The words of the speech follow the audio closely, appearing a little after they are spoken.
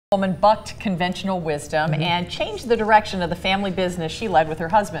Woman bucked conventional wisdom and changed the direction of the family business she led with her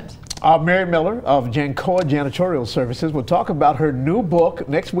husband. Mary Miller of Jancoa Janitorial Services will talk about her new book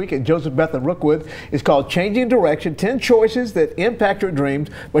next week at Joseph Beth in Rookwood. It's called Changing Direction, 10 Choices That Impact Your Dreams.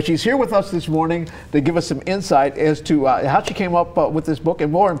 But she's here with us this morning to give us some insight as to how she came up with this book,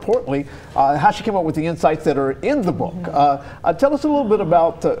 and more importantly, how she came up with the insights that are in the book. Tell us a little bit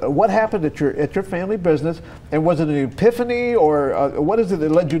about what happened at your family business, and was it an epiphany, or what is it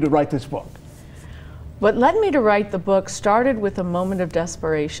that led you to write this book? What led me to write the book started with a moment of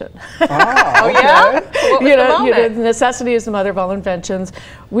desperation. Oh, yeah? What was the moment? Necessity is the mother of all inventions.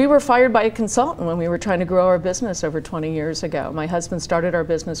 We were fired by a consultant when we were trying to grow our business over 20 years ago. My husband started our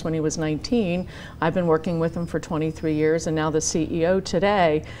business when he was 19. I've been working with him for 23 years and now the CEO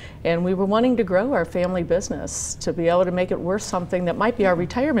today. And we were wanting to grow our family business to be able to make it worth something that might be our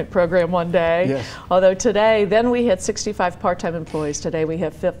retirement program one day. Yes. Although today, then we had 65 part-time employees. Today we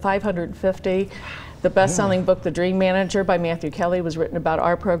have 550. The best-selling book, The Dream Manager by Matthew Kelly, was written about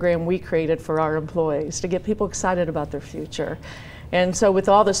our program we created for our employees to get people excited about their future. And so with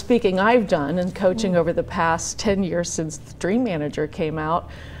all the speaking I've done and coaching over the past 10 years since The Dream Manager came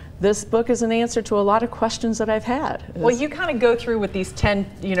out, this book is an answer to a lot of questions that I've had. Well, you kind of go through with these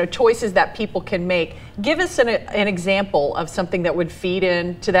 10 choices that people can make. Give us an example of something that would feed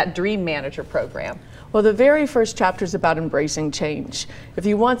into that Dream Manager program. Well, the very first chapter is about embracing change. If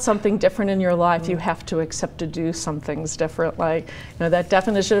you want something different in your life, you have to accept to do some things differently. That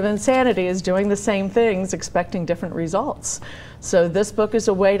definition of insanity is doing the same things, expecting different results. So this book is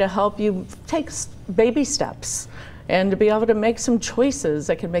a way to help you take baby steps and to be able to make some choices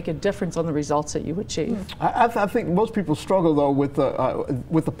that can make a difference on the results that you achieve. I think most people struggle, though, with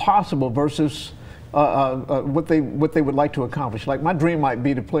the possible versus what they would like to accomplish. Like, my dream might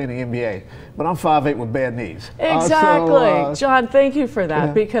be to play in the NBA, but I'm 5'8" with bad knees. Exactly. John, thank you for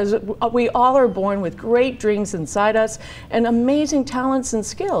that, because we all are born with great dreams inside us and amazing talents and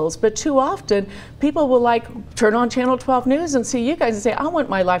skills, but too often people will turn on Channel 12 News and see you guys and say, I want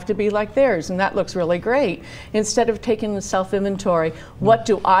my life to be like theirs, and that looks really great. Instead of taking the self-inventory, what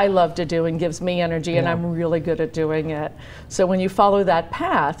do I love to do and gives me energy, and I'm really good at doing it. So when you follow that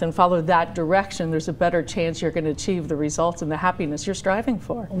path and follow that direction, there's a better chance you're going to achieve the results and the happiness you're striving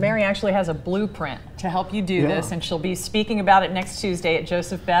for. Well, Mary actually has a blueprint to help you do this, and she'll be speaking about it next Tuesday at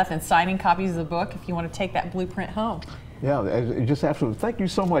Joseph Beth and signing copies of the book if you want to take that blueprint home. Yeah, just absolutely. Thank you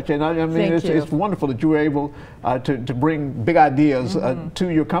so much. And I mean, it's wonderful that you were able to bring big ideas to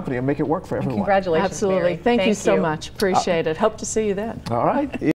your company and make it work for everyone. Congratulations, Absolutely. Mary. Thank you so much. Appreciate it. Hope to see you then. All right.